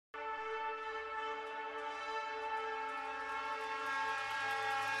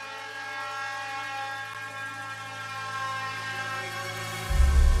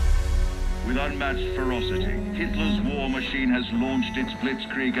with unmatched ferocity. Hitler's war machine has launched its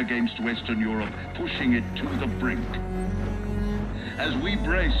blitzkrieg against Western Europe, pushing it to the brink. As we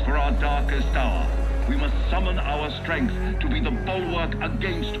brace for our darkest hour, we must summon our strength to be the bulwark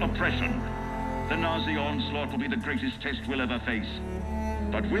against oppression. The Nazi onslaught will be the greatest test we'll ever face.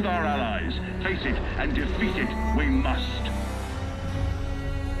 But with our allies, face it and defeat it we must.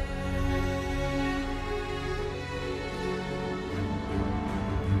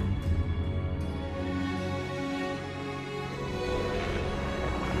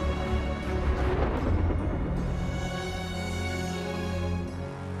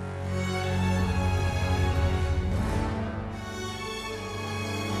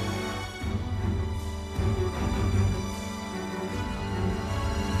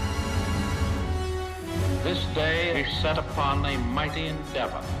 This day is set upon a mighty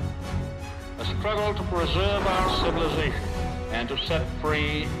endeavor, a struggle to preserve our civilization and to set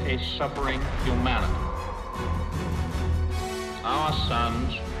free a suffering humanity. Our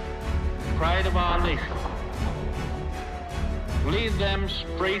sons, pride of our nation, lead them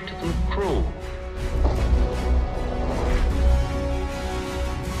straight and true.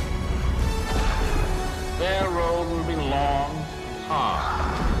 Their road will be long and hard.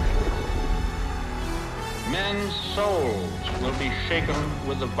 Men's souls will be shaken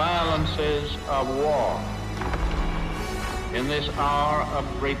with the violences of war. In this hour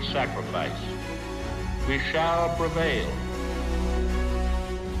of great sacrifice, we shall prevail.